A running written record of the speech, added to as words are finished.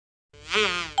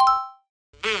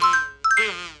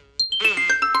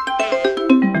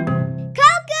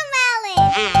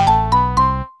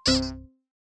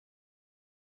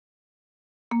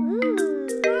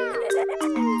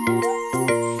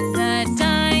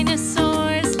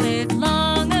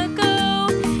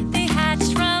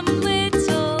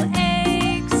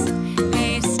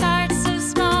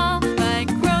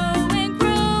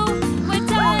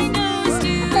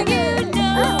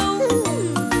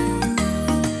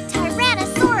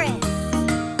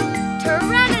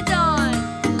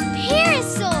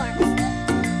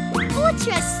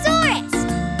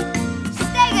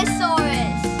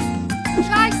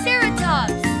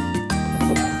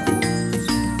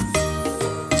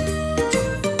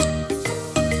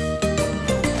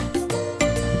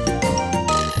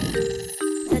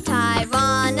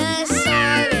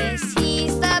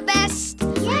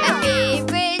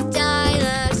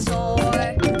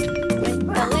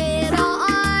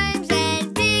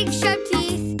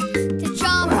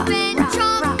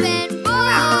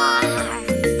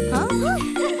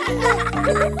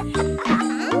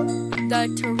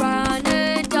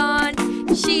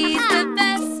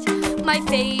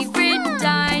favorite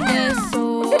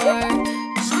dinosaur.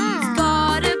 She's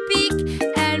got a beak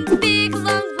and big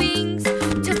long wings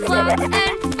to flap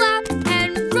and flap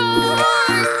and roar.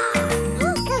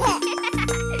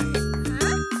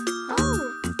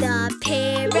 The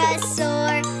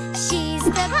Parasaur, she's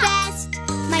the best,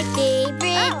 my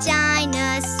favorite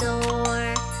dinosaur.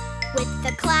 With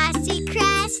the classy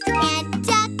crest and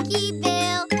ducky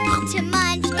bill to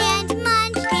munch and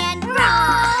roar.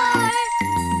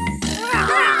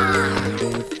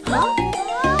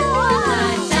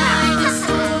 The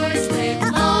dinosaurs lived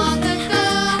long ago.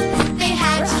 They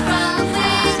hatched from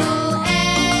little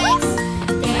eggs.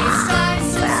 They start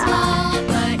so small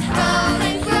but grow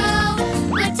and grow.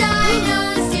 What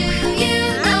dinos do you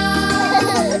know?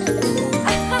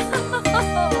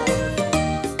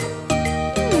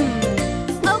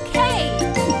 Okay,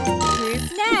 who's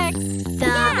next?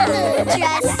 The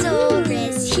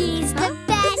Ultrasaurus, he's the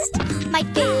best, my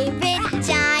favorite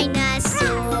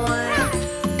dinosaur.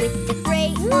 With the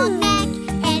great long neck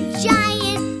and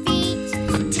giant feet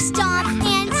to stomp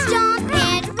and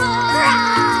roar.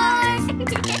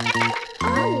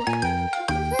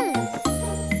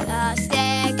 The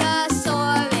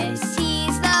Stegosaurus,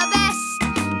 he's the best,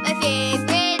 my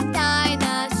favorite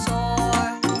dinosaur.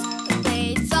 The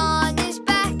blades on his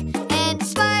back and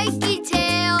spiky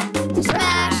tail to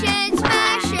smash and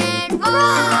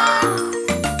roar.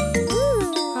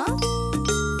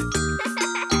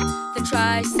 The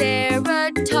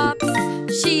Triceratops,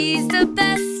 she's the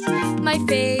best, my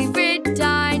favorite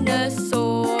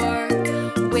dinosaur.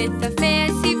 With a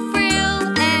fancy frill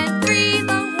and 3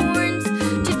 long horns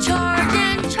to charge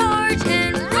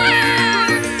and roar.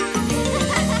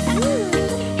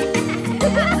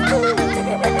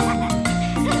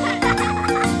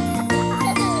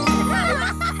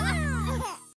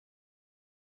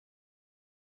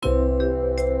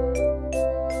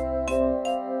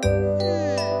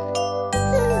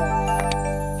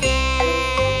 A,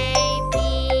 B,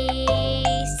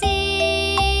 C,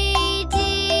 D,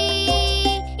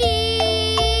 E,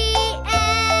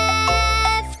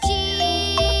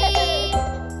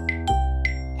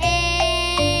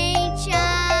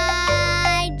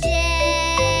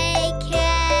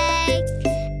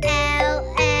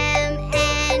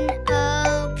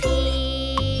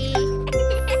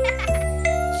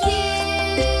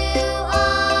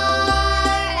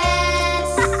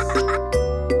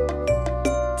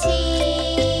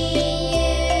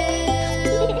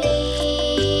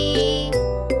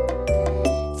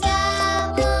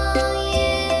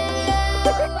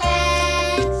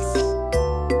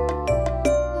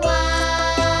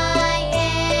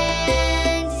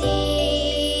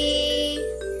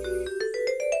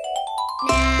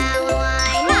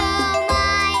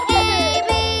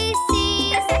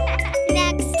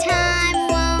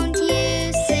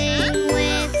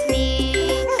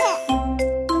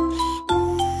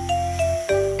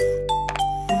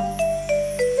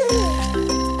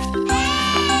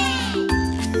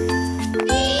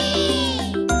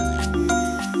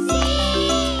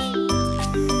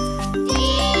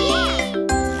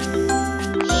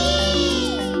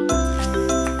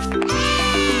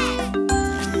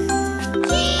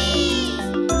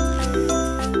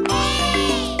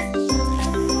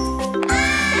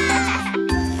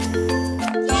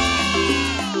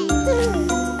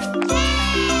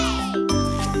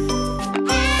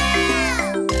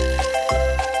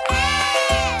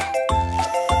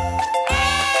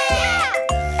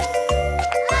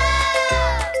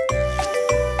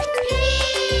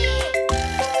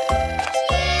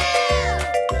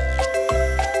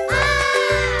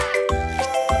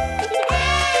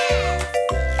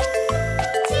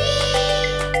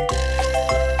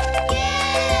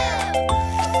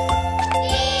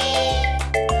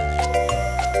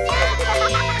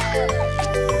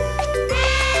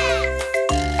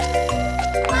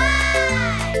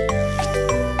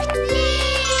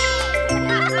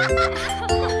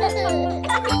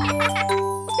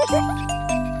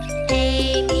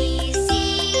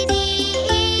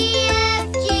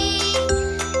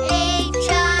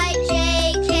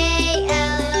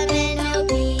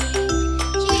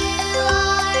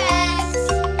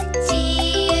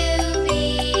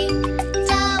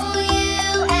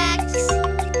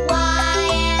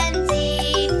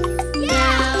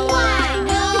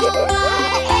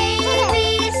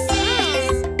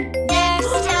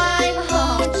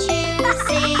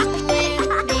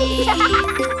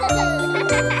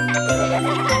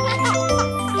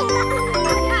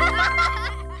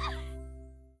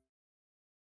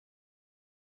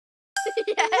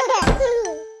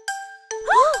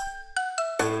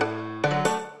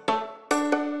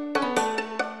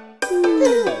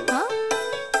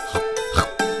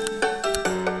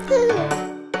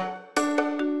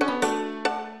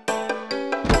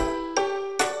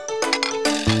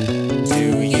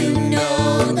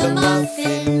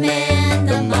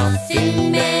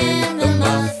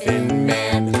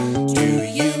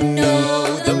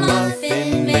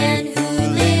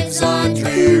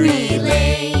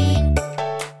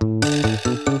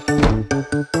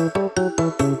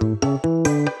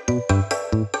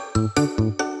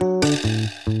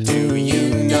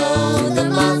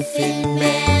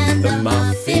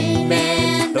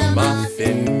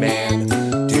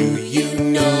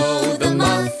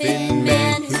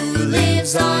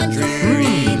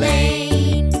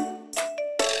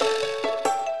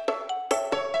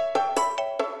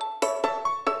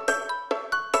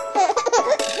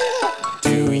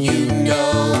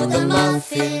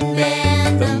 Muffin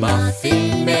Man, the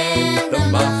Muffin Man, the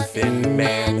Muffin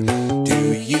Man.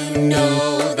 Do you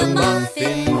know the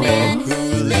Muffin Man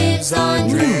who lives on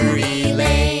Drury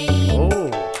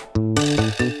Lane?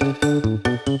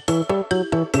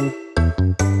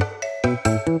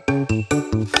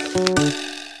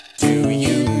 Do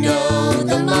you know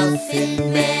the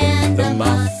Muffin Man, the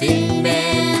Muffin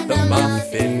Man, the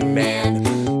Muffin Man?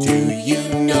 Do you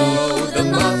know the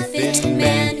Muffin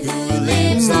Man who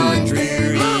lives on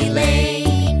Drury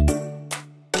Lane?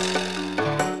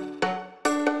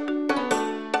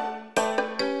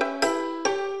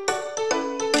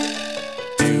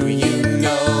 Do you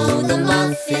know the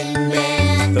Muffin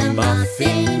Man, the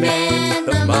Muffin Man,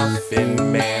 the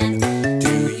Muffin Man?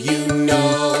 Do you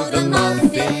know the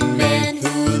Muffin Man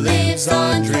who lives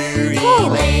on Drury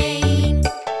Lane?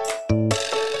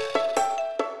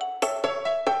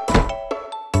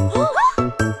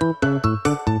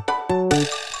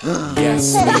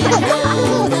 Yes, we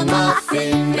know the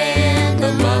Muffin Man,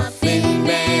 the Muffin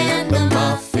Man, the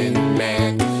Muffin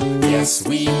Man. Yes,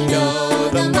 we know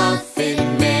the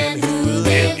Muffin Man who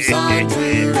lives on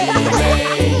Drury Lane.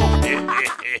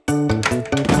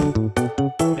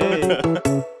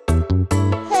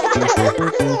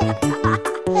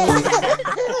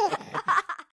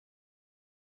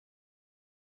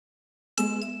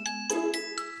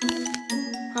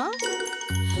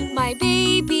 My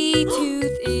baby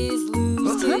tooth is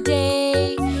loose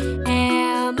today.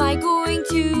 Am I going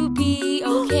to be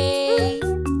okay?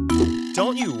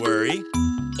 Don't you worry.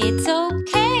 It's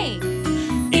okay.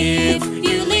 If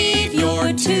you leave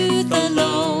your tooth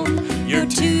alone, your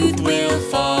tooth will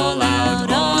fall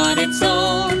out on its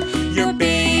own. Your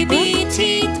baby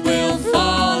teeth will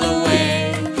fall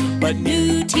away, but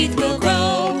new teeth will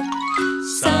grow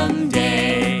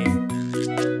someday.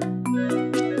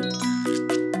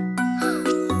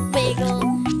 Wiggle,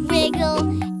 wiggle,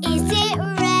 is it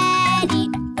ready?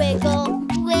 Wiggle,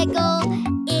 wiggle,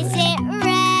 is it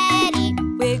ready?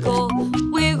 Wiggle,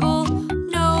 wiggle,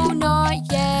 no, not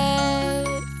yet.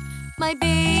 My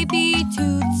baby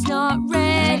tooth's not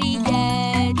ready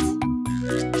yet.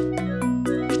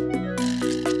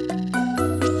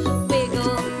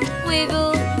 Wiggle,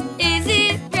 wiggle, is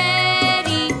it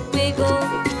ready? Wiggle,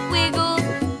 wiggle,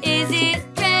 is it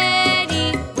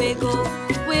ready? Wiggle,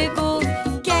 wiggle,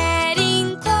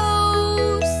 getting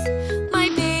close. My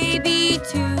baby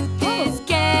tooth is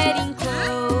getting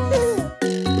close.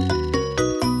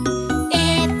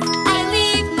 If I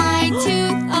leave my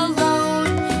tooth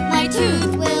alone, my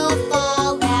tooth will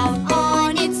fall out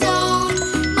on its own.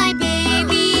 My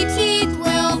baby teeth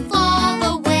will fall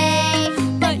away,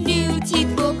 but new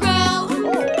teeth will grow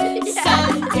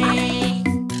someday.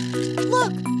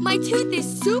 Look, my tooth is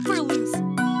super loose.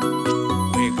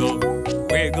 Wiggle,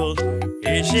 wiggle,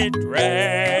 is it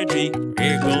ready?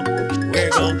 Wiggle,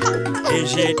 wiggle,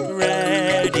 is it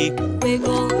ready?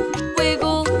 Wiggle,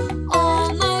 wiggle,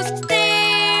 almost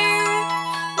there.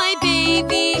 My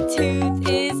baby tooth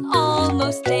is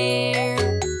almost there.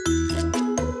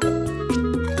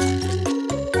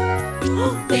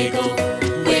 Wiggle,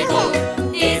 wiggle,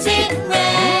 is it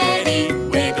ready?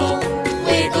 Wiggle,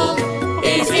 wiggle,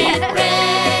 is it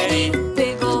ready?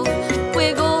 Wiggle,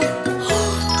 wiggle,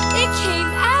 it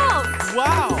came out.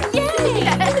 Wow! Yay!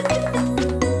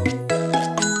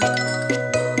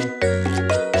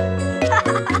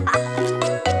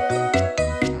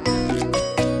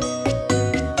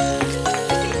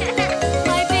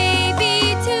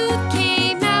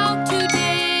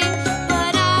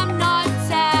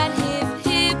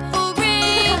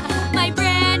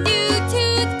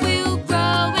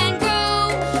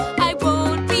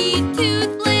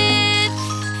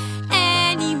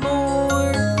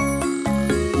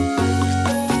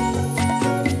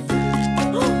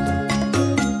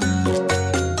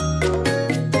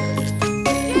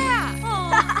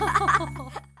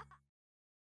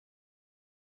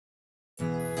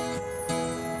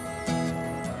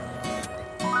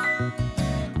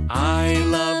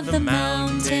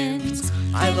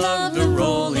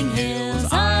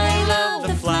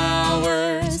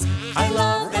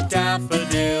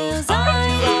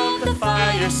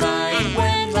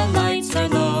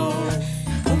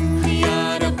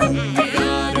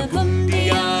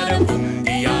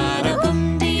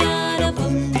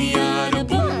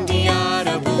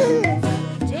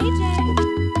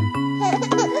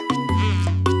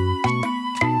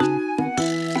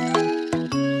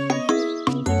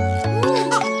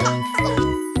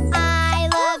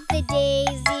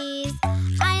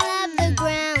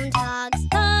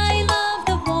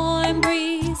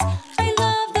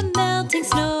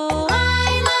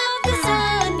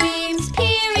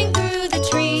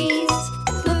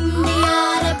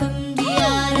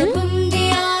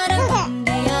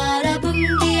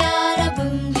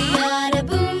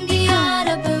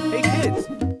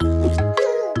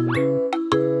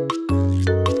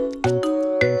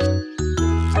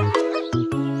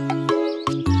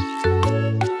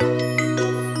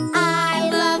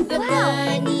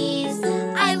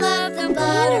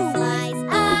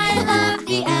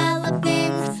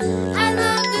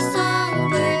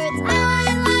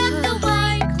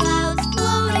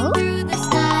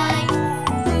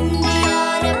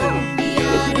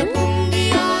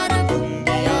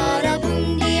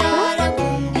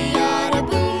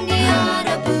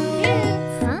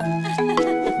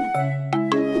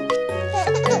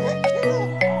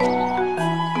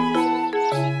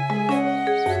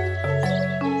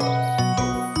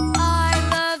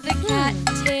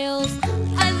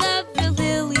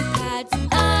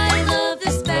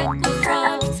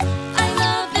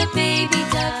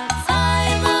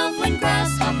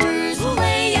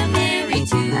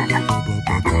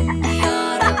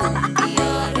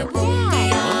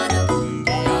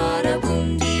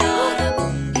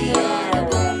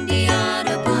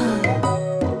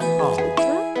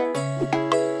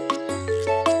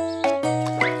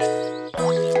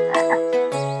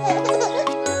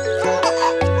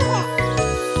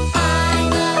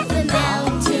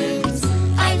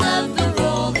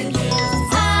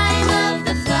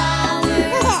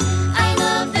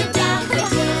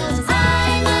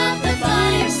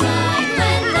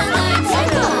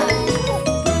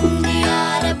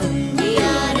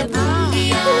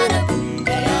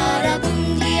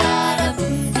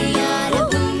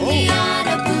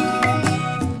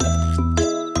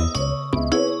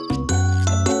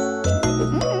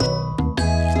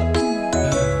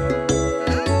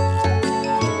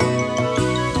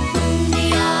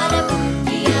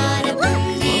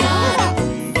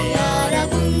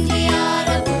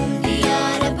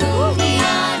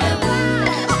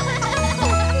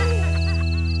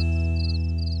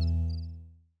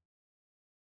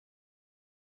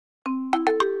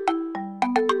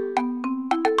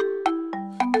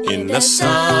 In the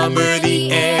summer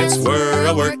the ants were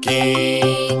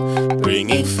a-working,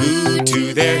 bringing food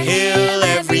to their hill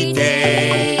every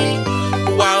day,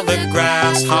 while the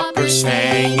grasshopper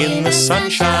sang in the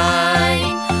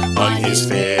sunshine. On his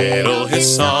fiddle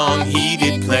his song he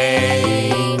did play.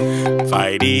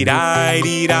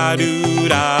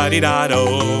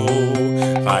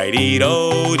 Fi-dee-di-dee-da-doo-da-dee-da-do,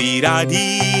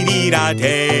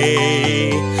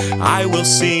 Fi-dee-do-dee-da-dee-dee-da-day. I will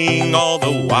sing all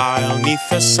the while neath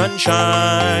the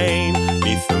sunshine.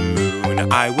 Neath the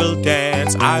moon I will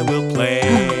dance, I will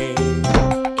play.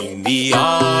 In the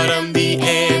autumn the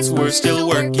ants were still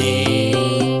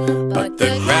working, but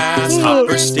the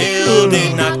grasshopper still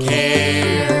did not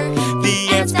care. The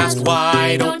ants asked,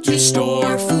 why don't you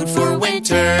store food for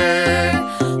winter?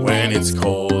 When it's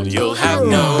cold you'll have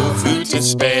no food to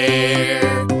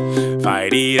spare.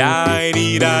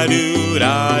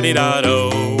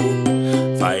 Fi-dee-di-dee-da-doo-da-dee-da-do,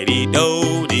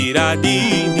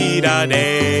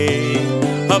 Fi-dee-do-dee-da-dee-dee-da-day.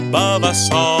 Above us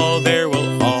all there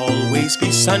will always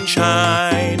be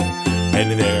sunshine,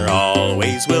 and there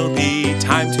always will be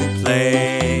time to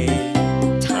play.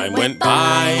 Time went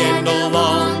by and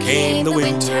along came the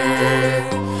winter,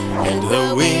 and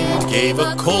the wind gave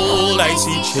a cold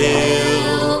icy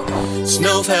chill.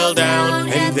 Snow fell down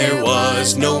and there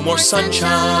was no more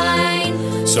sunshine,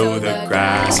 so the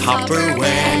grasshopper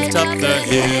went up the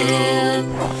hill.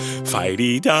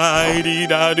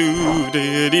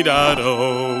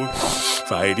 Fi-dee-di-dee-da-doo-dee-dee-da-do,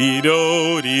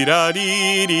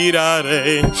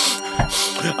 Fi-dee-do-dee-da-dee-dee-da-day.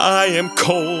 I am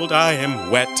cold, I am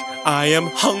wet, I am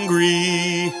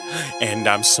hungry, and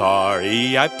I'm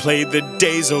sorry I played the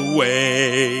days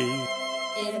away.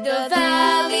 In the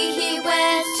valley he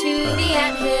went to the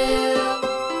anthill.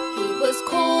 He was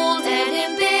cold and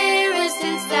embarrassed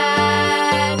and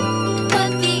sad,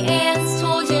 but the ants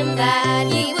told him that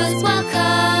he was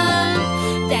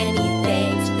welcome. Then he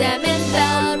thanked them and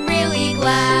felt really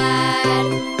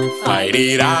glad.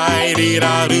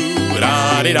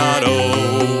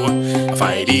 Fi-dee-di-dee-da-doo-da-dee-da-do,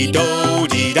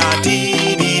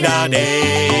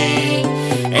 Fi-dee-do-dee-da-dee-dee-da-day.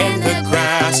 And the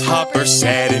grasshopper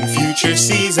said, in future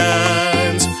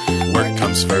seasons, work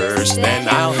comes first, then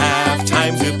I'll have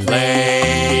time to play.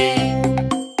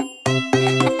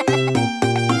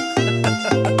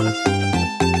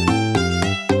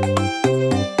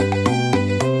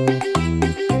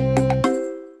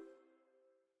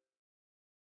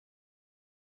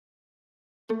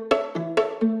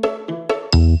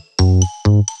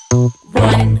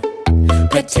 One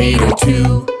potato,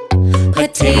 two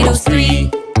potatoes, three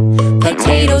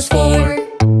potatoes, 4,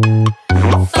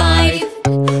 5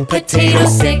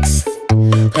 potatoes, 6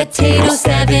 potatoes,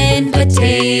 7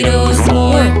 potatoes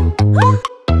more.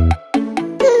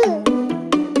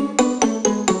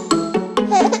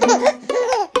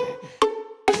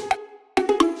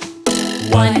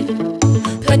 One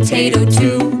potato,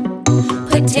 two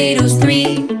potatoes,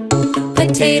 3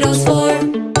 potatoes, 4,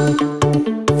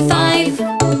 5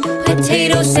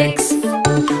 potatoes, 6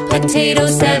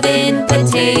 potatoes, 7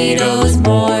 potatoes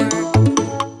more.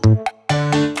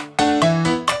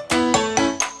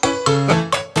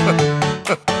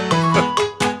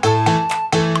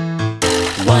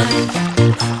 One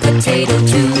potato,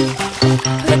 two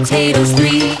potatoes,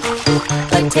 3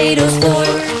 potatoes, 4,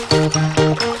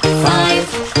 5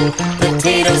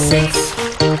 potatoes, 6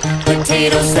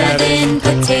 potatoes, 7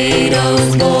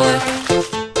 potatoes more.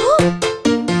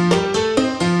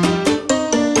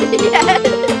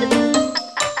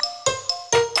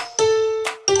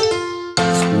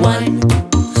 One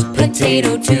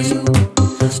potato, two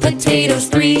potatoes,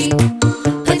 3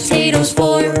 potatoes,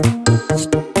 4,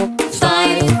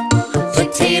 5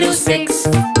 potatoes, 6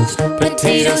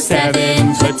 potatoes,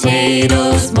 7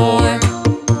 potatoes more.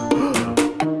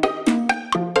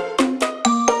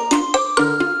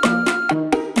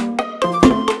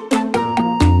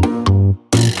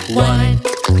 One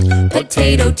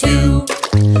potato, two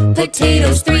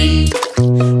potatoes, 3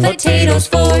 potatoes,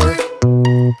 4,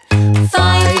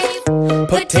 5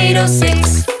 potatoes,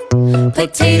 6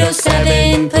 potatoes,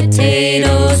 7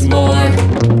 potatoes more.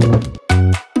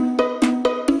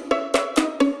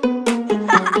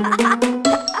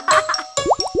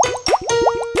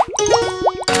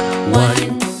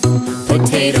 One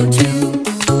potato, two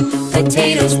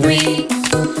potatoes, 3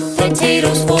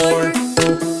 potatoes, 4,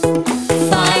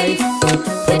 5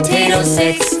 potatoes,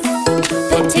 6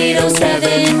 potatoes,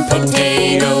 7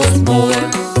 potatoes more.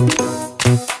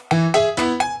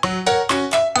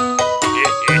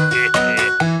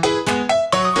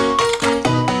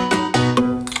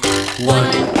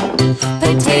 One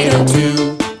potato,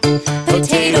 two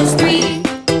potatoes, 3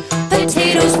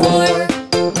 potatoes, 4,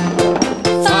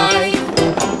 5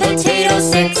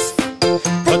 potatoes, 6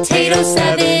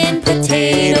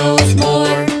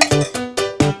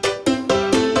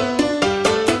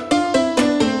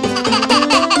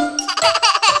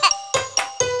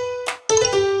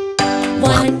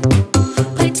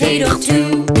 Potato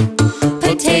 2,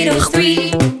 potatoes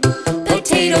 3,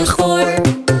 potatoes 4,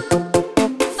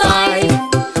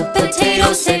 5,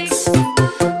 potato 6,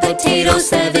 potato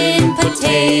 7,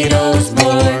 potatoes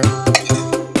more.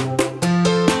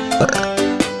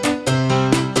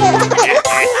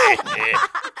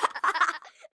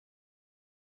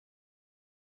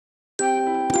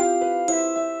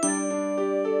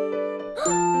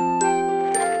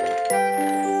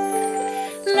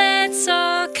 Let's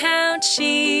all count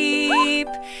sheep.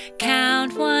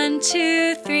 Count 1,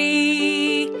 2,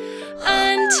 3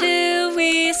 until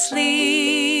we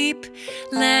sleep.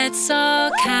 Let's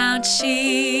all count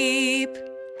sheep.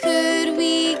 Could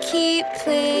we keep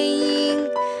playing,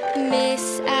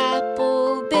 Miss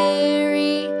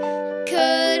Appleberry?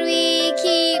 Could we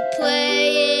keep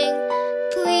playing,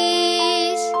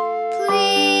 please,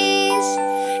 please?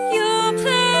 You'll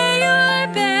play your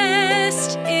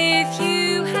best if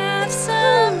you have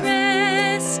some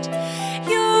rest.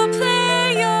 You'll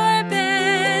play your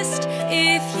best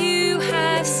if you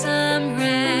have some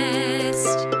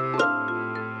rest.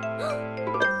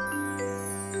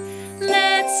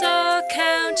 Let's all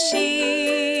count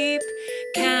sheep.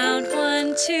 Count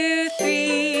 1, 2,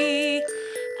 3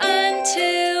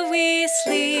 until we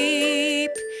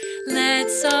sleep.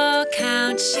 Let's all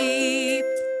count sheep.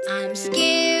 I'm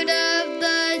scared of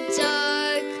the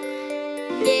dark,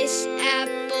 Miss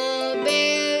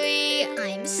Appleberry.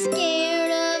 I'm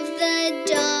scared of the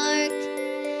dark.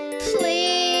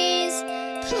 Please,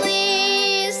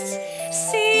 please.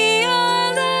 See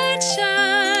our light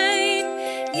shine.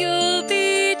 You'll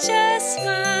be just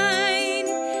fine.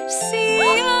 See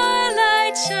our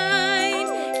light shine.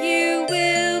 You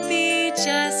will be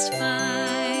just fine.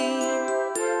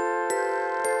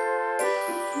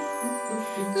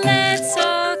 Let's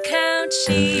all count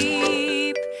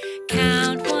sheep.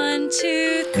 Count 1,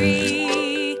 2,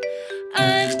 3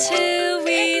 until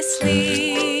we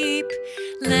sleep.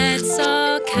 Let's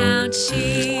all count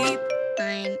sheep.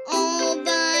 I'm all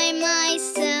by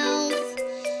myself,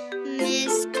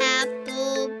 Miss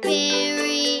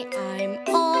Appleberry. I'm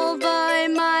all by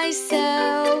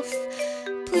myself.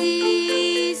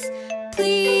 Please,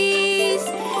 please.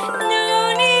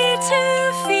 No need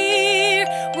to fear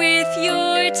with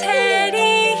your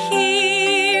teddy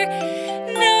here.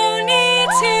 No need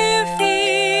to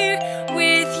fear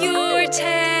with your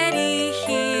teddy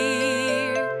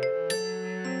here.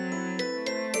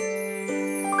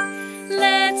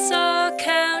 Let's all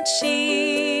count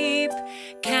sheep.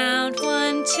 Count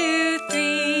 1, 2,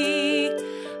 3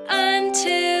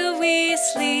 until we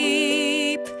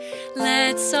sleep.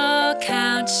 Let's all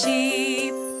count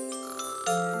sheep.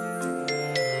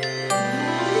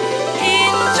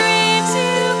 In dreams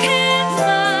you can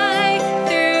fly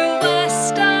through a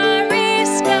starry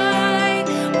sky.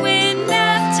 When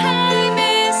nap time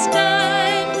is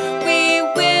done, we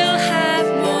will have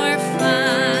more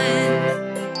fun.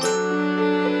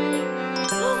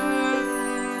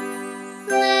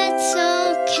 Let's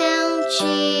all count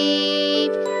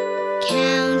sheep.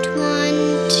 Count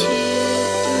 1, 2,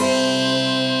 3.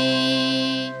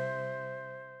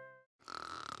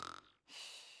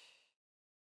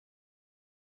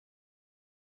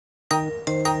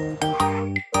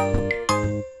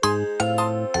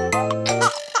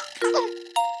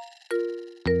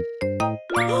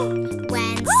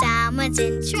 When someone's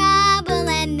in trouble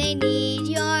and they need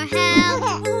your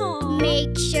help,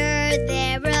 make sure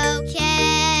they're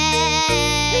okay.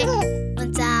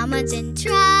 When someone's in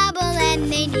trouble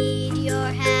and they need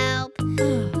your help,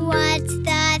 what's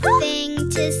the thing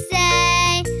to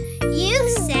say? You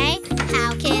say, how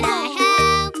can I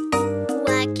help?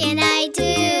 What can I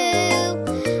do?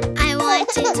 I want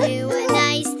to do a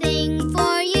nice thing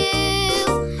for you.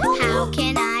 How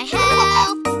can I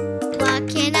help? What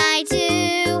can I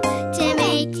do to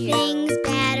make things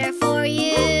better for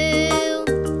you?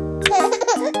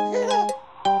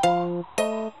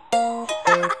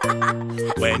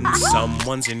 When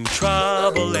someone's in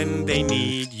trouble and they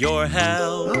need your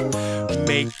help,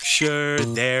 make sure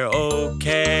they're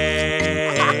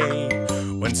okay.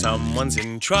 When someone's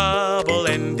in trouble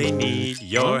and they need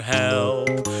your help,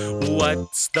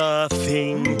 what's the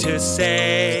thing to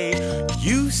say?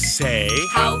 You say,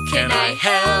 how can I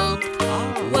help?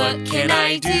 What can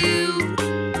I do?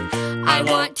 I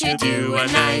want to do a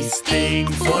nice thing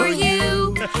for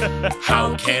you.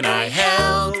 How can I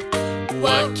help?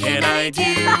 What can I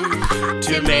do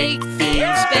to make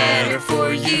things better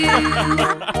for you?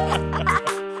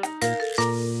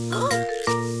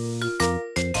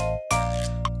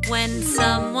 When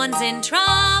someone's in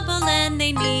trouble and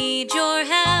they need your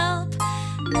help,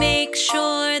 make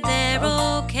sure they're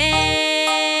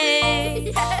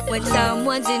okay. When someone's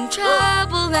someone's in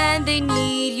trouble and they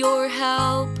need your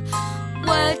help,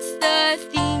 what's the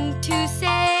thing to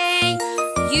say?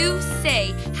 You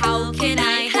say, how can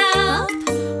I help?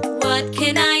 What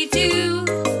can I do?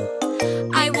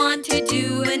 I want to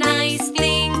do a nice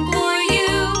thing for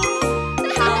you.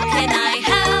 How can I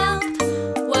help?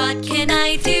 What can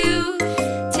I do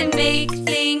to make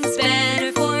things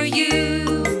better for you?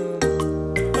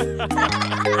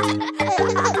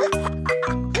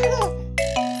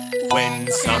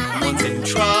 When someone's in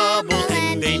trouble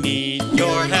and they need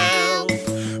your help,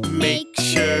 make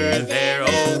sure they're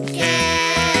okay.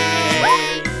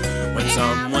 When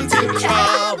someone's in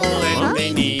trouble and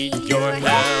they need your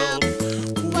help,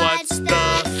 what's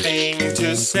the thing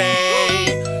to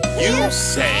say? You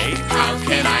say, how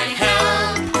can I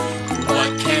help?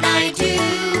 What can I do?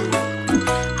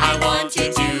 I want to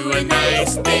do a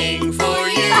nice thing for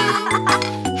you.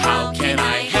 How can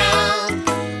I help?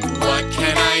 What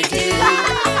can I do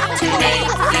to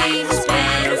make things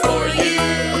better for you?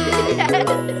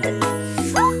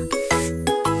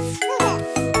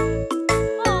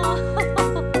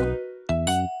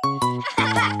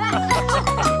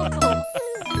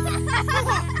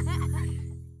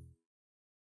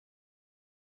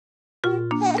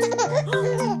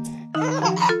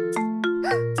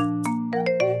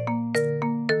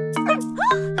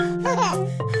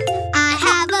 I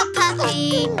have a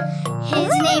puppy.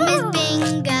 His name is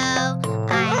Bingo.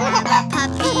 I have a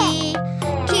puppy,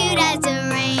 cute as a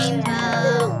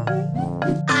rainbow.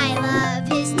 I love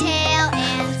his tail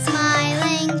and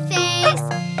smiling face.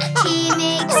 He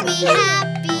makes me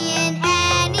happy in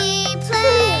any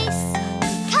place.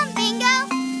 Come, Bingo.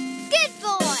 Good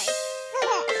boy.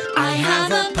 I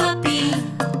have a puppy.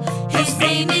 His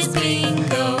name is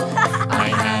Bingo. I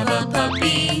have a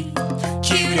puppy,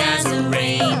 cute as a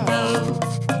rainbow.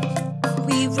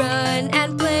 We run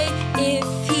and play. If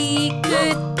he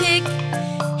could pick,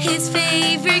 his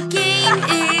favorite game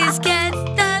is get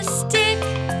the stick.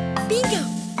 Bingo,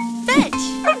 fetch.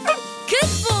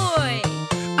 Good boy.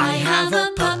 I have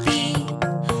a puppy.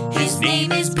 His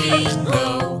name is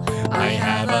Bingo. I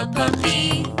have a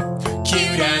puppy,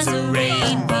 cute as a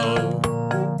rainbow.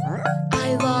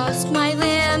 I lost my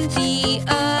lamb the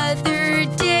other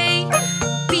day.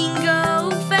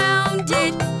 Bingo found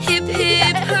it. Hip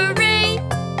hip hooray.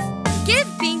 Give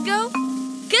Bingo.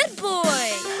 Good boy.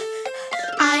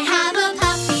 I have a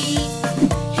puppy.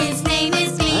 His name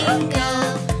is Bingo.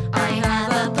 I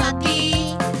have a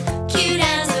puppy, cute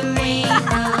as a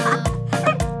rainbow.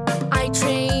 I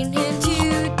train him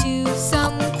to do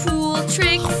some cool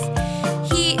tricks.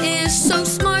 He is so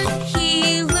smart,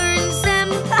 he learns them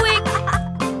quick.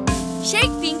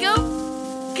 Shake, Bingo.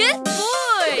 Good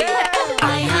boy.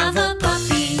 I have a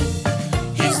puppy.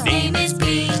 His name is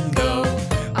Bingo.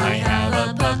 I have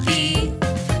a puppy,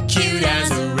 cute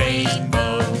as a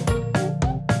rainbow.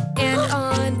 And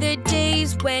on the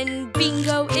days when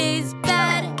Bingo is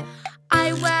bad,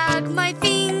 I wag my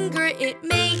finger, it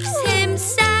makes him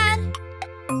sad.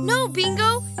 No,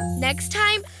 Bingo, next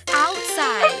time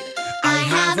outside. I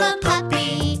have a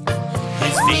puppy.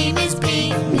 His name is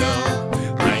Bingo.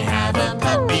 I have a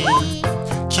puppy,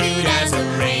 cute as a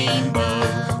rainbow.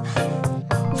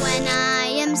 When I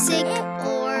am sick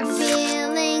or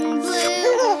feeling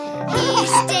blue, he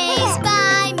stays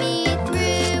by me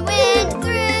through and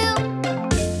through.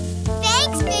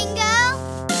 Thanks, Bingo.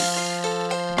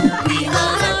 We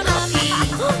love our puppy.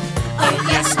 Oh,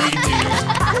 yes, we do.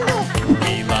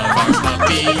 We love our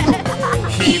puppy.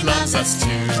 He loves us too.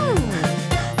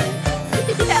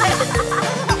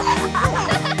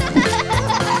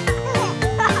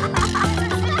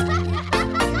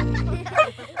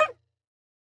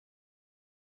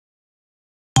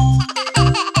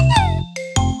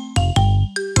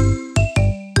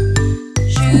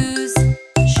 Shoes,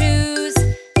 shoes,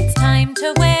 it's time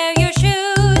to wear your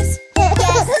shoes.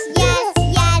 Yes, yes,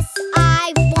 yes,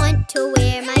 I want to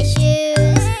wear my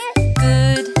shoes.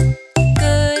 Good,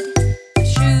 good,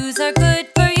 shoes are good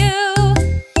for you.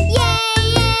 Yay,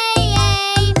 yay,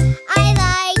 yay, I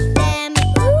like them.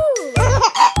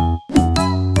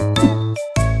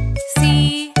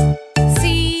 See,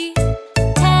 see,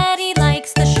 Teddy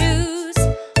likes the shoes.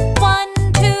 1,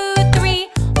 2, 3,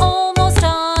 almost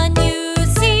on you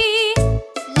see.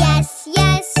 Yes,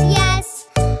 yes, yes,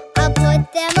 I'll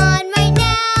put them on right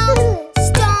now.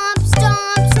 Stomp,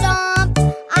 stomp, stomp,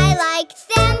 I like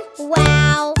them,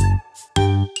 wow.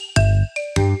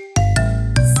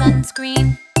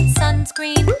 Sunscreen,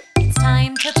 sunscreen, it's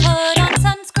time to put on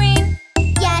sunscreen.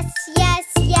 Yes, yes,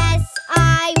 yes,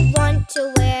 I want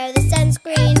to wear the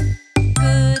sunscreen.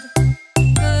 Good,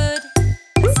 good,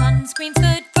 sunscreen's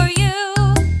good for you.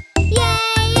 Yay,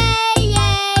 yay,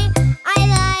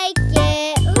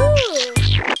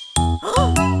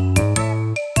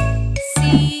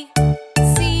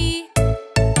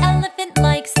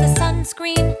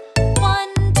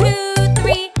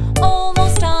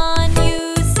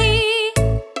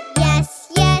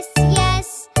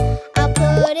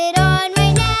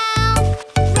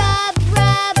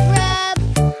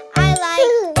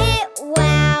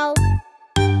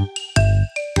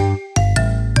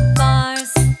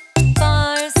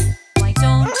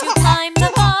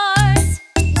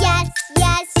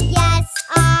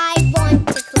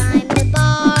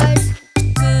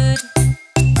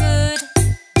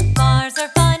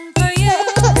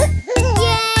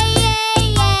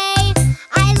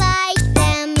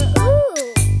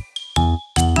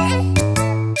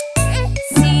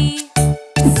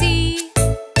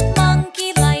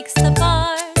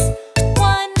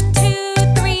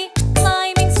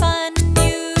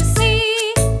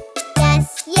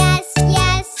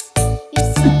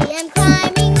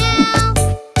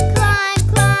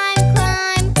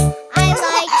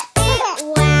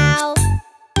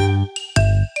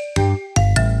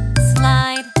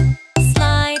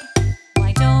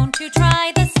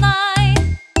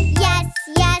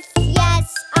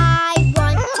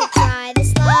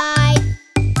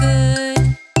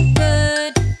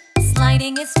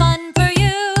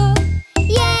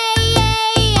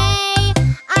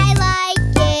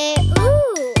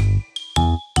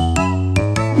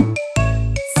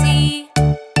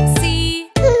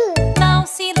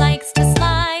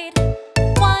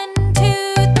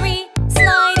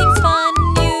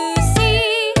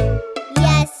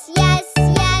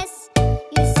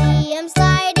 I'm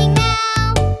sliding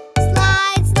now.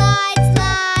 Slide, slide,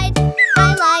 slide.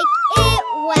 I like it,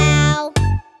 wow.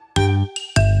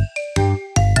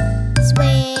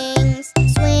 Swings,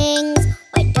 swings.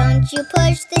 Why don't you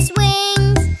push the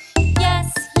swings?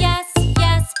 Yes, yes,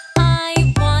 yes,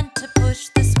 I want to push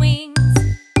the swings.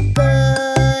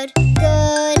 Good,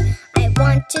 good. I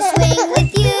want to swing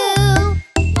with you.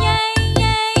 Yay,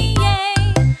 yay, yay,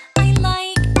 I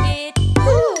like it.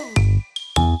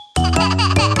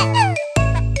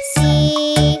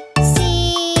 See,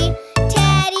 see,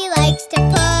 Teddy likes to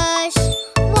push.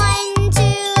 1, 2,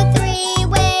 3,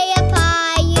 way up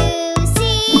high, you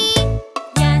see.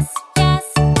 Yes, yes,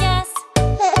 yes,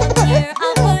 here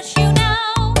I'll push you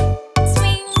now.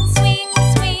 Swing, swing,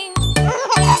 swing,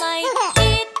 I like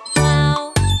it,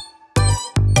 wow.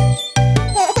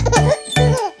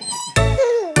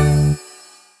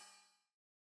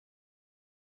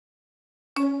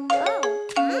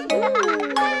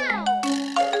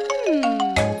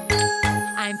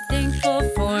 I'm thankful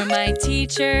for my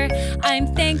teacher. I'm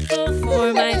thankful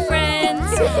for my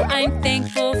friends. I'm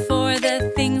thankful for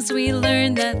the things we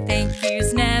learn. The thank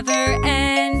yous never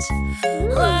end.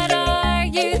 What are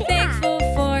you thankful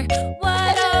for?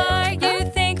 What are you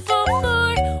thankful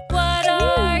for? What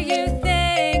are you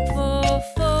thankful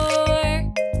for?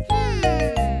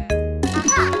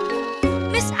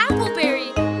 Miss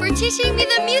Appleberry for teaching me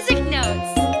the music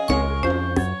notes.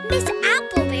 Miss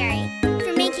Appleberry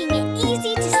for making it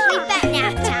easy to sleep at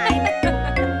nap time.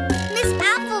 Miss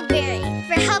Appleberry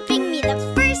for helping me the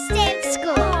first day of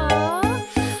school.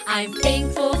 I'm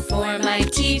thankful for my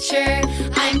teacher.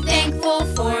 I'm thankful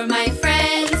for my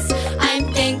friends.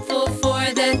 I'm thankful for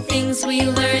the things we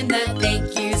learn. The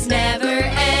thank yous never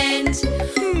end.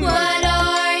 What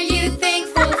are you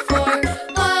thankful for?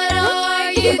 What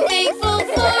are you thankful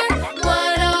for?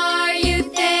 What are you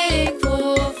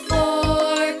thankful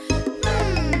for?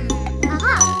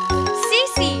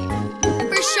 Cece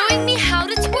for showing me how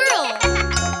to twirl.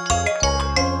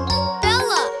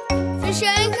 Bella for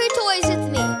sharing her toys with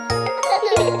me.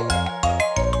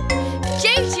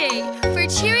 JJ for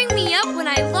cheering me up when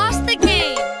I lost the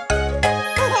game.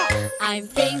 I'm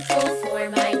thankful for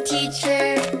my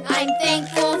teacher. I'm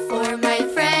thankful for my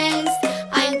friends.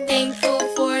 I'm thankful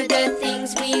for the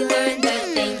things we learn. The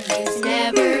thank yous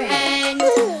never end.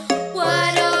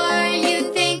 What are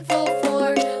you thankful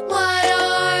for? What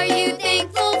are you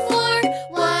thankful for?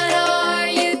 What are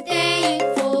you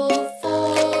thankful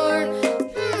for?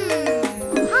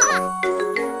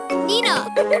 Nina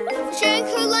for sharing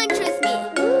her lunch with me.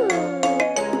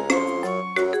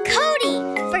 Cody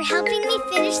for helping me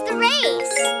finish the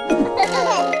race.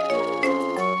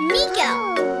 Nico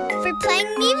for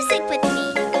playing music with me.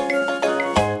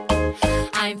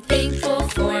 I'm thankful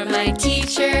for my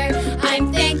teacher.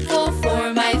 I'm thankful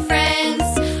for my friends.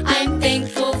 I'm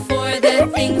thankful for the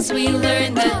things we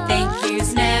learn. The thank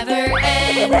yous never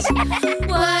end.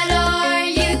 What are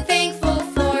you thankful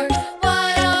for?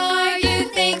 What are you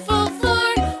thankful for?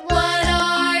 What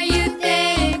are you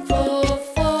thankful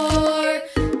for?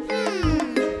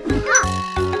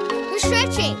 For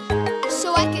stretching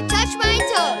so I can touch my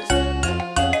toes.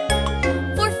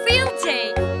 For field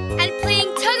day and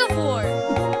playing tug of war.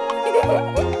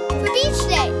 For beach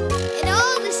day and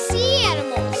all the sea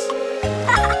animals.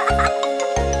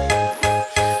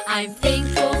 I'm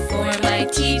thankful for my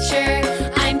teacher.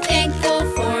 I'm thankful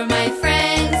for my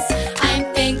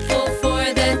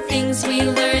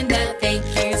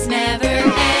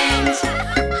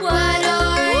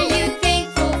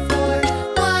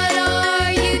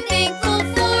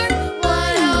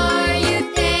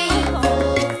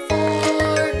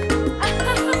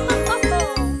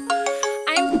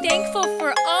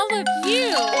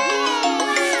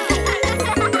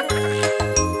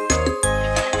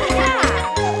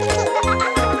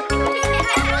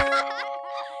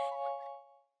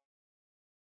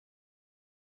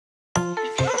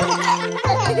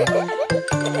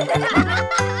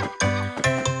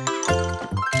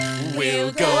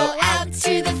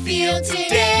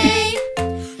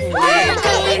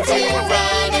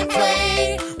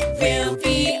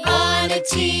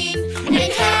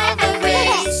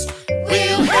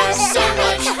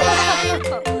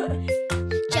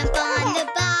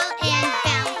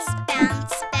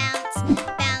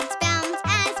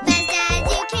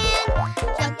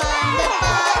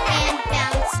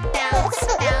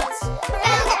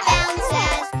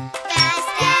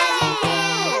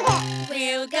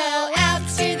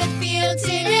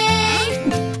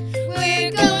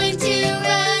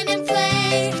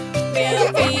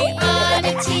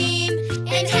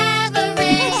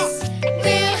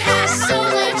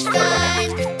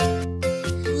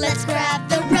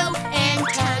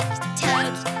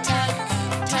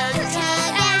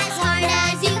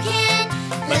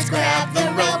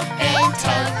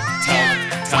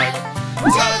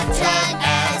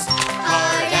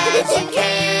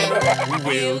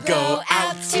We'll go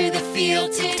out to the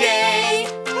field today.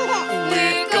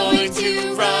 We're going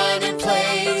to run and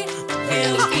play.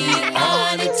 We'll be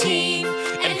on a team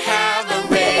and have a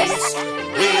race.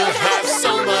 We'll have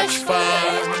so much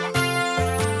fun.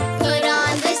 Put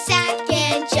on the sack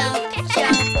and jump,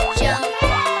 jump, jump,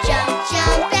 jump,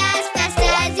 jump as fast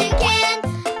as you can.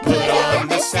 Put on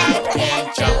the sack and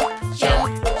jump,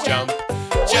 jump, jump,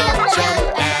 jump,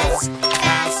 jump as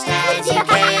fast as you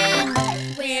can.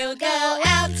 We'll go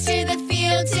out to the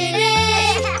field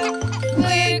today.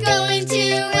 We're going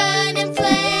to run and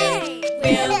play.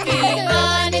 We'll be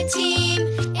on a team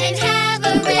and have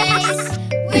a race.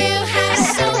 We'll have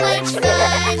so much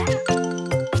fun.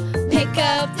 Pick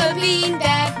up the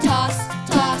beanbag, toss,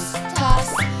 toss,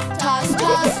 toss, toss,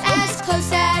 toss as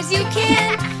close as you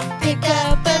can. Pick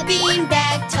up a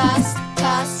beanbag, toss,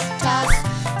 toss, toss,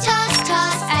 toss,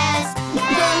 toss as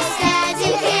close as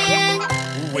you can.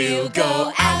 We'll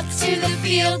go out to the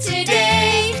field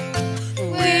today.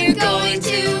 We're going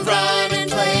to run and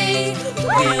play.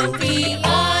 We'll be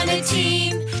on a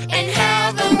team and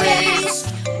have a race.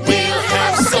 We'll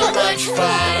have so much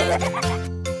fun.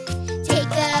 Take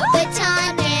the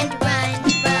baton and run,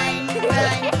 run,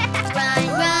 run, run,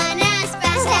 run as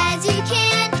fast as you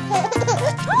can.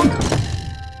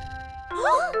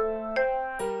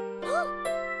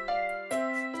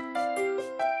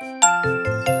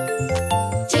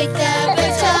 Take the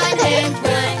baton and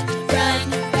run, run,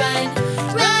 run,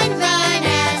 run, run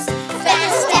as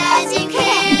fast as you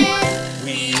can.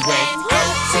 We went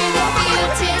out to the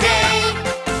field today.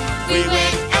 We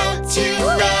went out to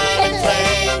run and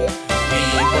play. We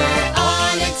were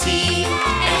on a team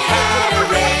and had a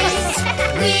race.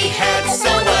 We had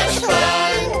so much fun.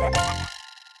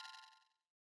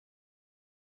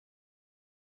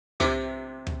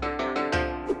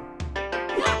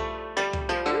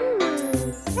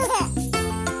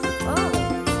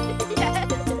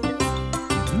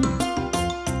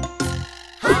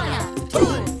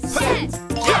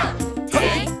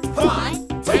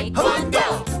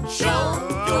 Taekwondo, show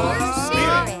your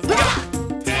spirit.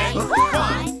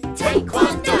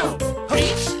 Taekwondo,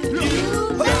 reach new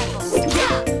levels.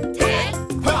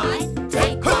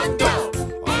 Taekwondo,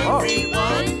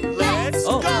 everyone, let's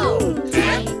go.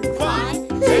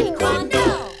 Taekwondo.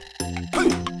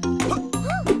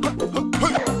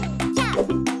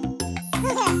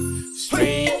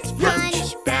 Straight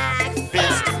punch, back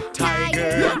fist,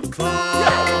 tiger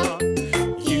claw.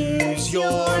 Use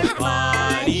your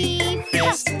body,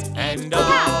 fist and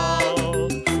all.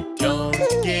 Don't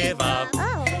give up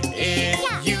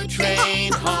if you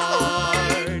train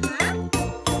hard.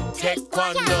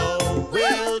 Taekwondo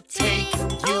will take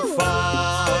you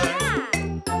far.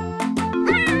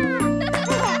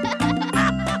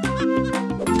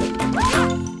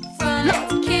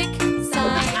 Front kick,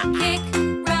 side kick,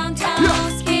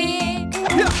 roundhouse kick.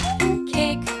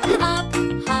 Kick up,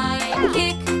 high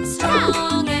kick,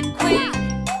 strong and quick.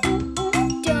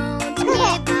 Don't give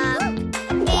up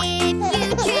if you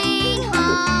train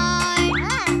hard.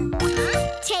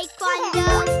 Taekwondo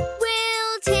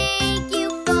will take you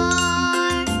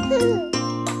far.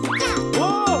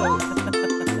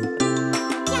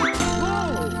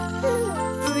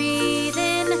 Breathe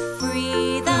in,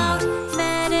 breathe out,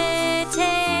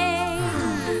 meditate.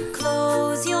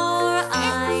 Close your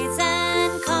eyes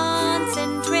and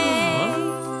concentrate.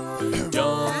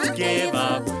 Don't give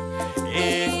up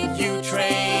if you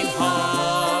train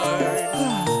hard.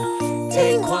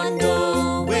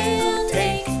 Taekwondo will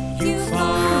take you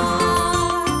far.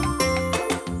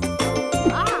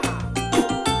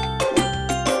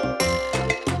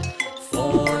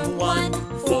 Form 1,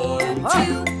 form 2,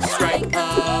 strike a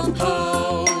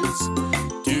pose.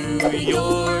 Do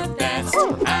your best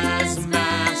as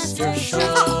master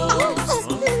shows.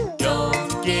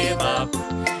 Don't give up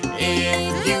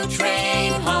if you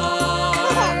train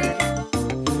hard.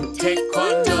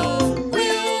 Taekwondo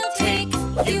will take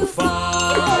you far.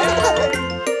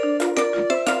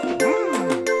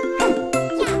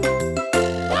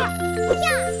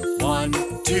 1,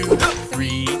 2,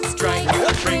 3, strike,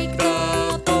 break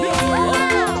the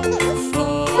board.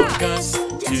 Focus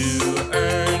to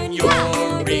earn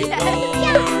your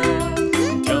reward.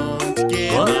 Don't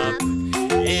give up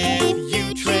if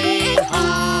you train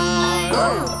hard.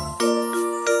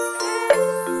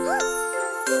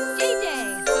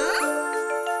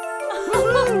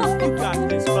 You got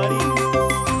this, buddy.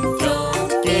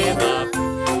 Don't give up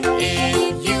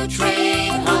if you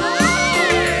train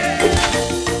hard.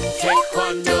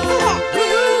 Taekwondo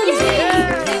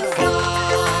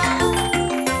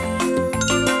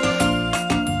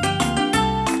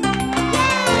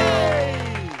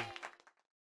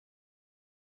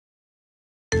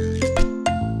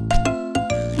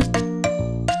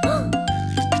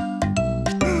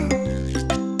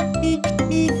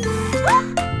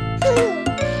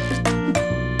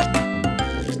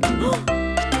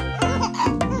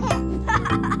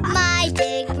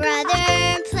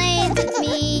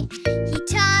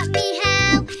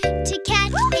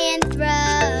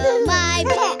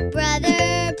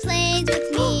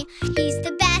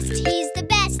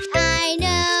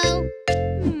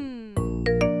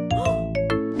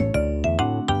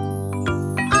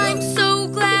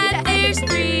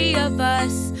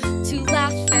us to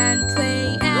laugh and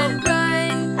play and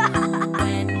run.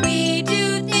 When we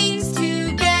do things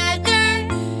together,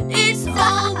 it's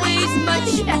always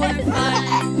much more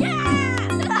fun.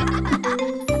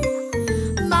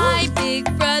 My big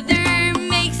brother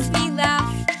makes me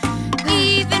laugh,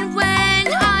 even when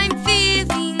I'm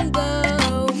feeling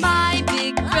low. My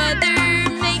big brother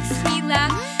makes me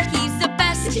laugh. He's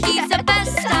the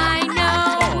best I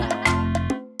know.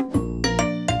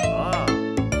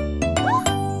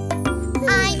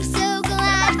 I'm so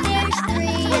glad there's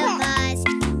three of us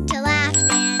to laugh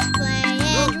and play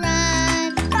and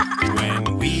run.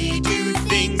 When we do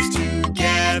things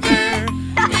together,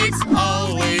 it's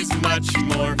always much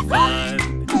more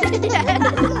fun.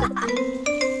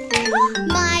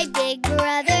 My big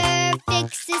brother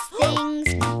fixes things.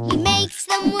 He makes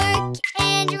them work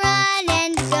and run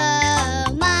and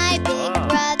go. My big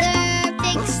brother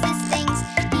fixes things.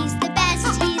 He's the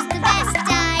best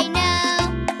I know.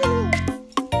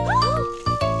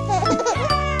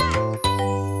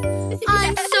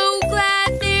 I'm so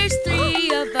glad there's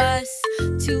three of us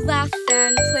to laugh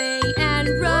and play and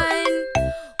run.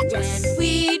 When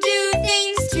we do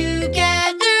things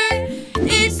together,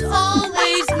 it's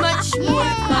always much more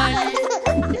fun.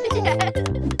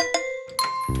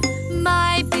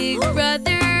 My big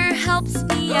brother helps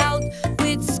me out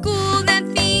with school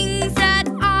and things that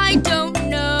I don't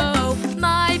know.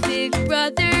 My big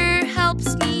brother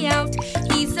helps me out.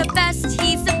 He's the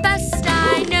best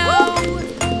I know.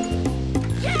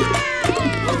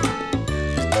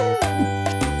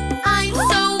 I'm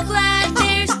so glad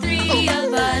there's three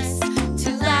of us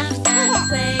to laugh and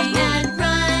play and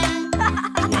run.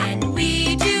 When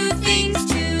we do things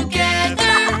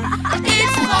together,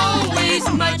 it's always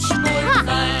much more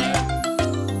fun.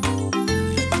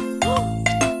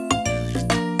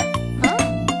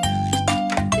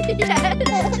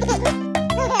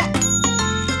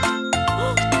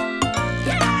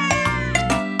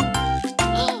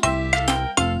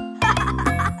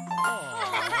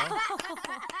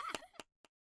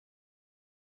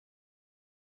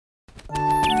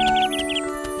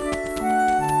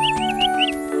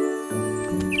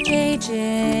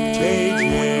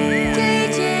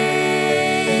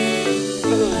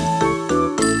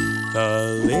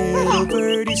 The little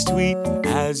birdie's tweet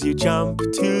as you jump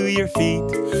to your feet.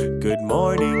 Good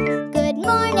morning, Good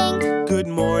morning. good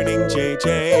morning,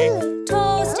 JJ.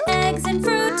 Toast, eggs, and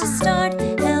fruit to start.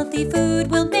 Healthy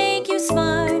food will make you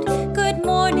smart. Good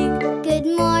morning, Good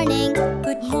morning.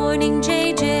 good morning,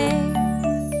 JJ.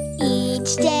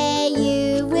 Each day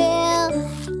you will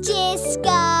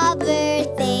discover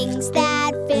things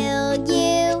that fill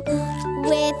you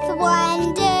with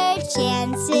wonder,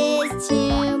 chances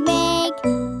to make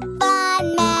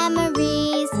fun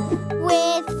memories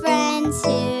with friends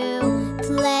who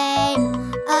play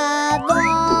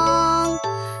along.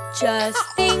 Just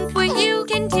think what you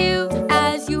can do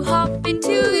as you hop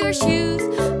into your shoes.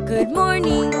 Good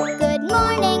morning, Good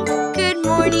morning. good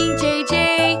morning,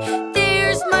 JJ.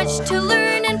 There's much to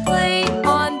learn and play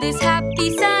on this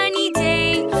happy sunny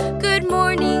day. Good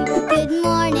morning, Good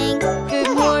morning.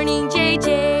 good morning,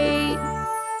 JJ.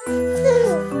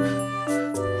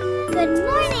 Good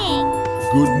morning.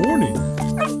 Good morning.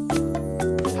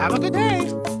 Have a good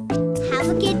day. Have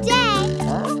a good day.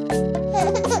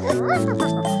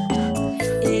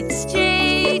 It's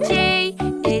JJ,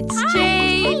 it's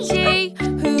JJ.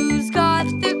 Who's got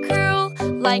the curl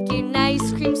like an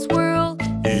ice cream swirl?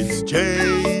 It's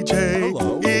JJ,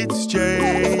 Hello. it's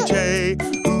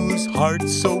JJ. Whose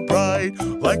heart's so bright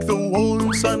like the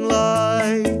warm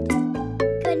sunlight?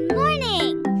 Good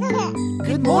morning.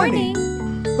 Good morning.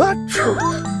 Achoo.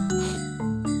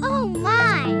 Oh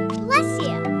my. Bless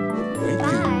you.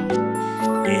 Bye.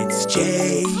 It's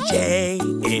JJ,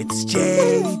 it's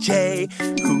JJ.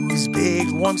 Whose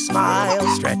big warm smile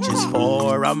stretches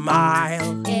for a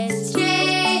mile? It's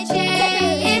JJ,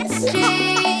 it's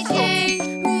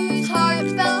JJ. Whose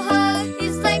heartfelt hug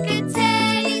is like a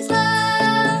teddy's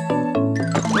love.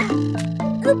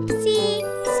 Oopsie.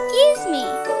 Excuse me.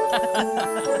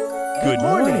 Good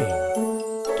morning.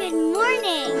 Good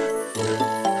morning.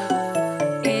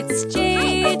 It's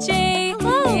JJ,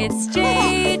 it's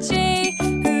JJ.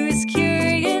 Whose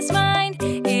curious mind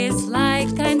is like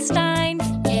Einstein.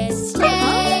 It's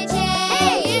JJ,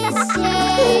 it's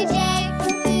JJ.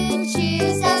 Who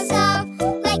chews us up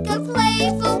like a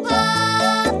playful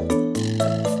pup.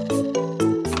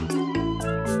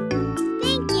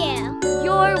 Thank you.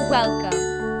 You're welcome.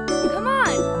 Come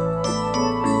on.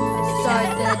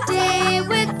 Start the day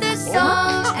with the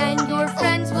song, and your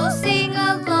friends will sing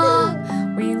along.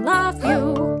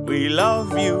 We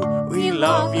love you. We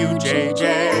love you,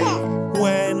 JJ.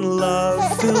 When love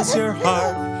fills your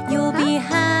heart. You'll be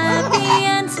happy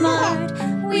and smart.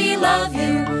 We love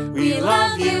you, we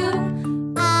love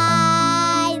you.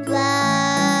 I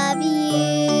love you.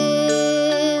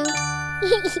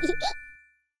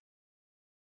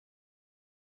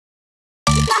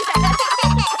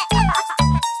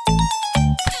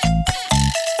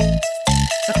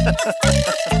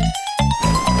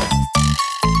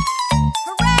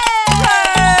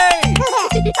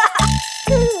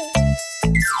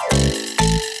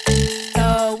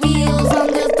 The wheels on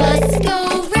the bus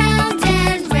go round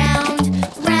and round,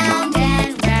 round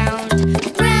and round,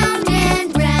 round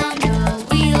and round. The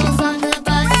wheels on the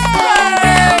bus go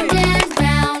round and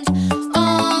round,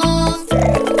 all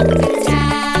through the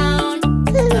town.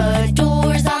 The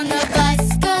doors on the bus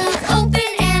go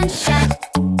open and shut,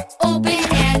 open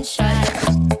and shut,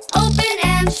 open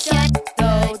and shut.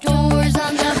 The doors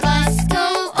on the bus go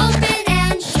open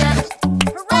and shut.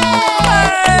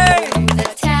 Hooray! Through the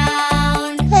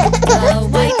town. The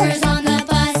wipers on the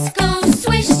bus go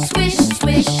swish, swish,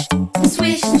 swish,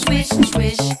 swish, swish,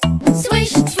 swish,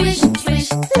 swish, swish, swish.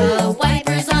 The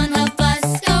wipers on the bus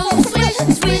go swish,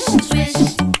 swish, swish,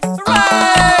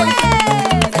 all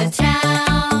through the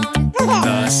town.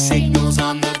 The signals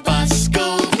on the bus go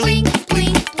blink,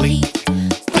 blink, blink,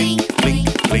 blink, blink,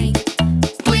 blink, blink,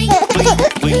 blink,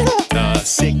 blink. The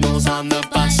signals on the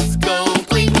bus go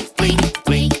blink, blink,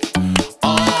 blink,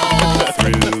 all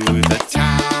through the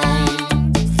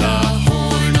town. The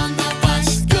horn on the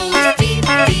bus goes beep,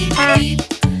 beep, beep,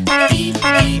 beep,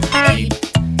 beep, beep,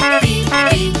 beep,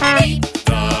 beep, beep.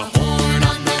 The horn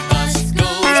on the bus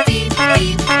goes beep,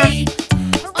 beep, beep,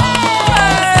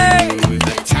 all through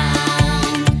the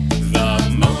town. The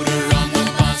motor on the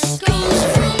bus goes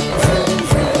vroom, vroom,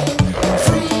 vroom,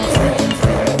 vroom, vroom,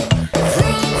 vroom,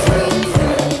 vroom, vroom,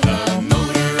 vroom. The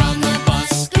motor on the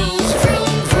bus goes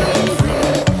vroom, vroom,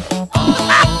 vroom,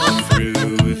 all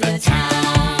through the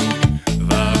town.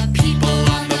 The people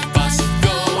on the bus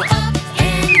go up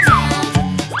and down,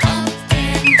 up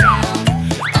and down,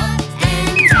 up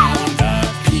and down. The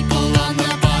people on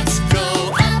the bus go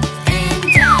up and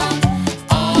down,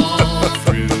 all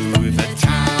through the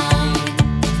town.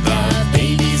 The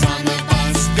babies on the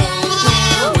bus go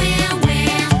where,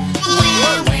 where,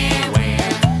 where, where, where, where,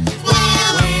 where,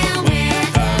 where, where.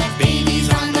 The babies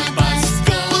on the bus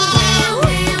go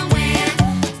where,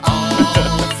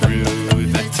 all through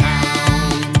the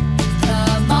town. The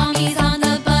mommies on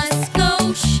the bus go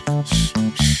shh, shh,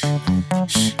 shh,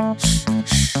 shh, shh,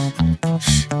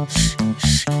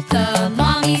 shh. The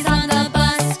mommies on the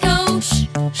bus go shh,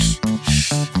 shh,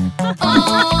 shh,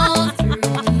 all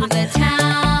through the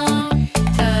town.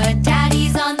 The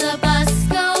daddies on the bus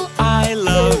go I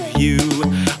love you,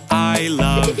 I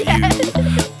love you,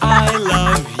 I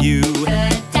love you,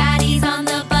 The daddies on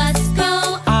the bus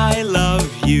go I love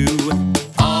you.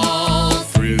 All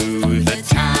through the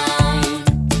town.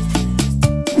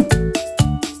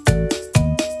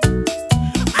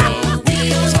 The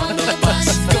wheels on the bus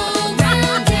go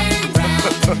round and round,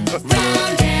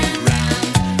 round and round,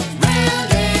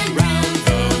 round and round.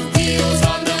 The wheels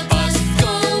on the bus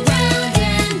go round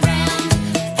and round,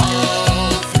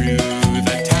 all through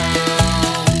the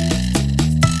town.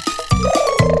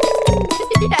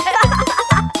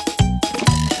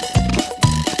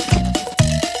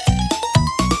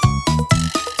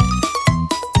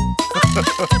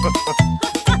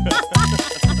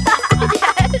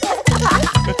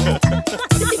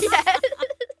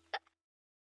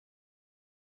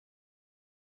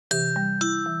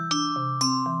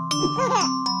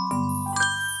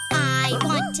 I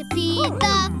want to be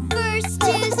the first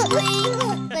to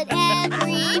swing, but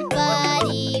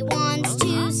everybody wants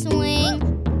to swing.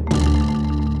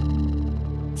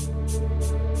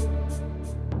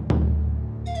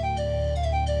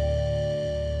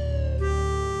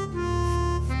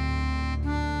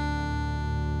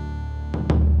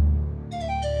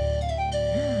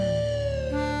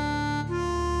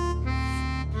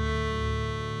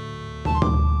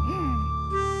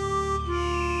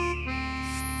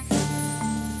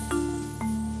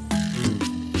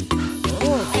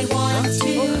 I want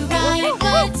to ride,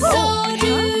 but so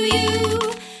do you.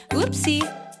 Oopsie,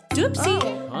 doopsie,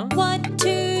 what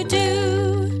to do?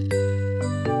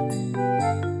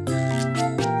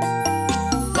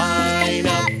 Line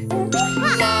up,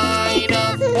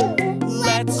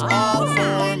 let's all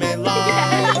form a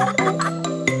line.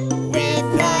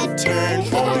 With a turn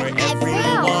for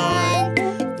everyone,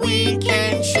 we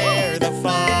can share the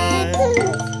fun.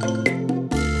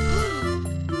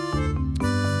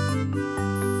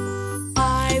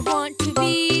 I want to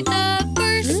be the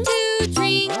first to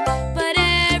drink, but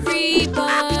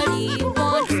everybody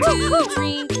wants to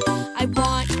drink. I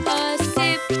want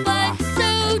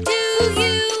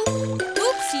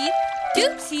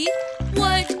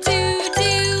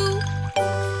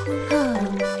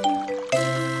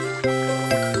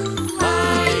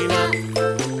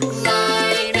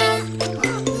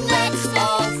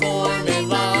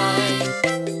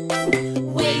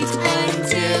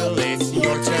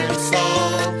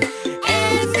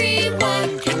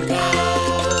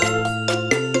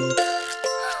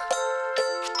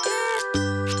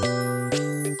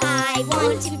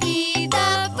to be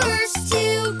the first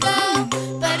to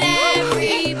go, but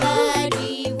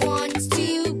everybody wants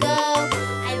to go.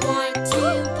 I want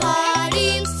to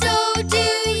potty, so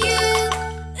do you.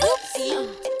 Oopsie,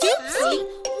 doopsie,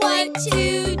 what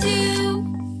to do?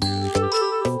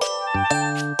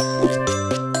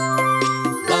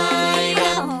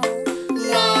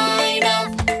 Line up,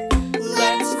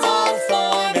 let's all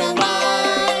form a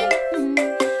line.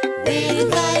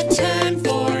 With a turn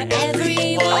for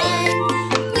everyone,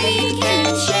 we can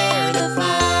share the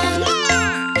fun.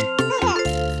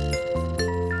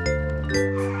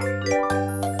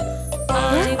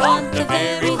 I want the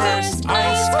very first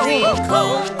ice cream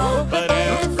cone, but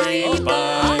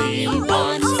everybody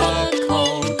wants a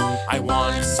cone. I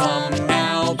want some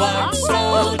now, but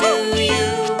so do you.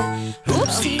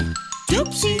 Oopsie,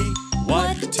 doopsie,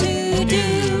 what to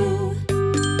do?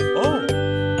 Oh,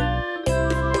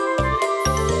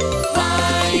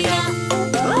 Line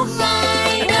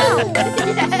up,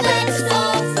 let's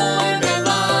all form a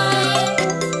line.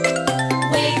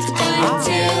 Wait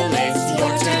until it's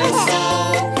your turn, so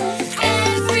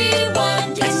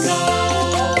everyone can go.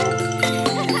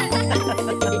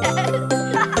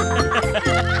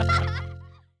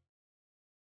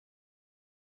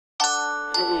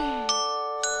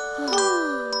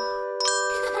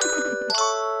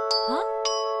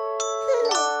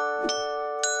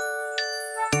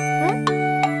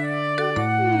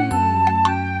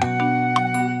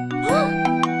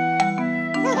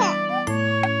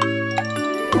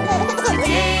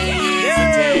 Today is a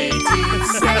day to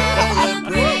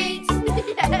celebrate.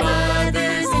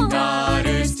 Mothers and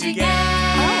daughters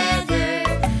together.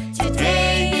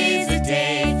 Today is a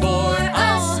day for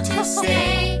us to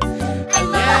say, I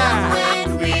love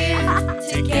when we're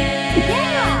together.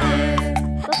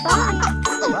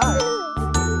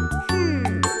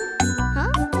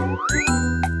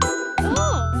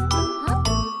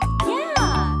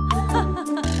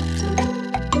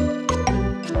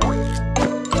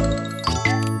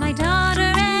 My daughter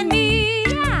and me,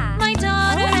 my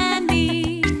daughter and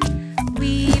me,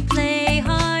 we play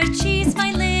hard. She's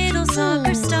my little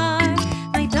soccer star.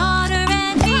 My daughter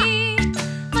and me,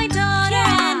 my daughter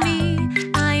and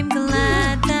me. I'm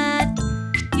glad that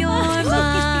you're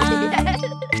mine.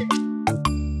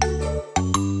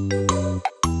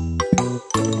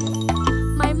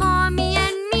 My mommy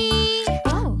and me,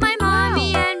 my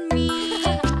mommy and me,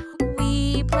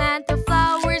 we plant the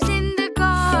flowers in the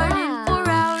garden for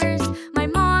hours. My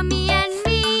mommy and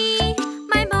me,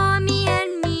 my mommy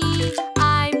and me,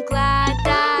 I'm glad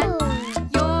that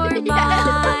you're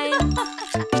mine.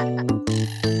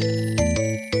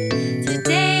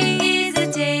 Today is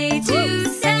a day to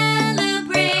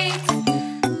celebrate.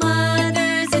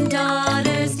 Mothers and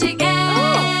daughters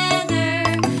together.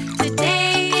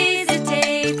 Today is a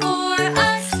day for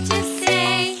us to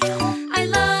say, I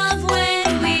love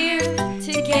when we're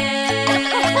together.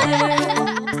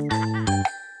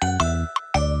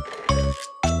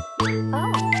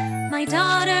 My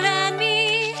daughter and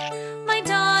me, my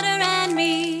daughter and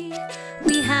me,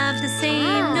 we have the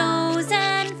same nose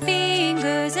and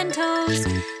fingers and toes.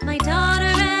 My daughter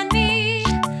and me,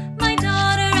 my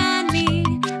daughter and me,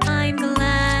 I'm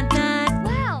glad that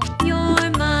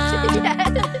you're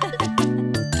mine.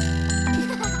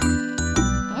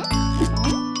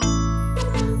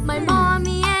 My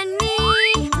mommy and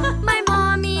me, my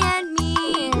mommy and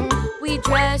me, we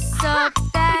dress up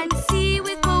fancy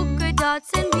with polka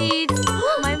dots and beads.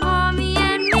 My mommy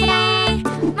and me,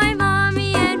 my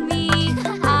mommy and me,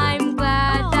 I'm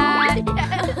glad that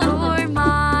you're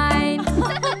mine.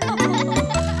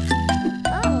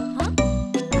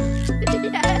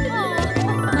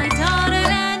 My daughter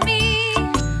and me,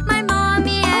 My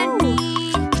mommy and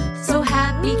me, so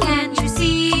happy, can't you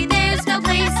see? There's no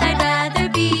place I'd rather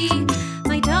be.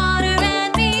 My daughter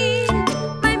and me,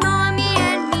 my mommy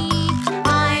and me,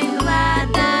 I'm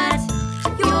glad that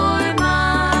you're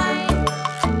mine.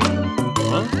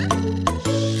 huh?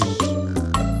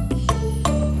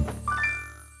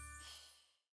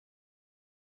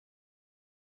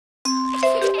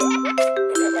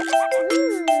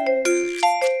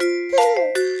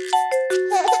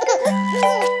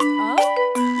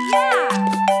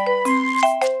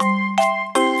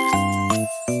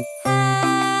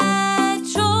 head,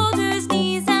 shoulders,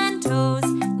 knees and toes,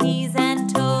 knees and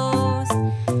toes.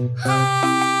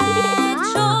 Head,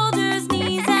 shoulders,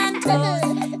 knees and toes,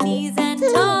 knees and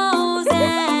toes,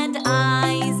 and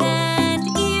eyes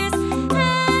and ears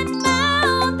and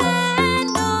mouth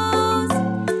and nose.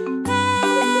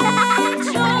 Head,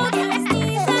 shoulders,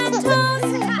 knees and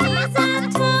toes, knees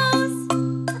and toes.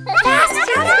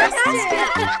 Faster, faster.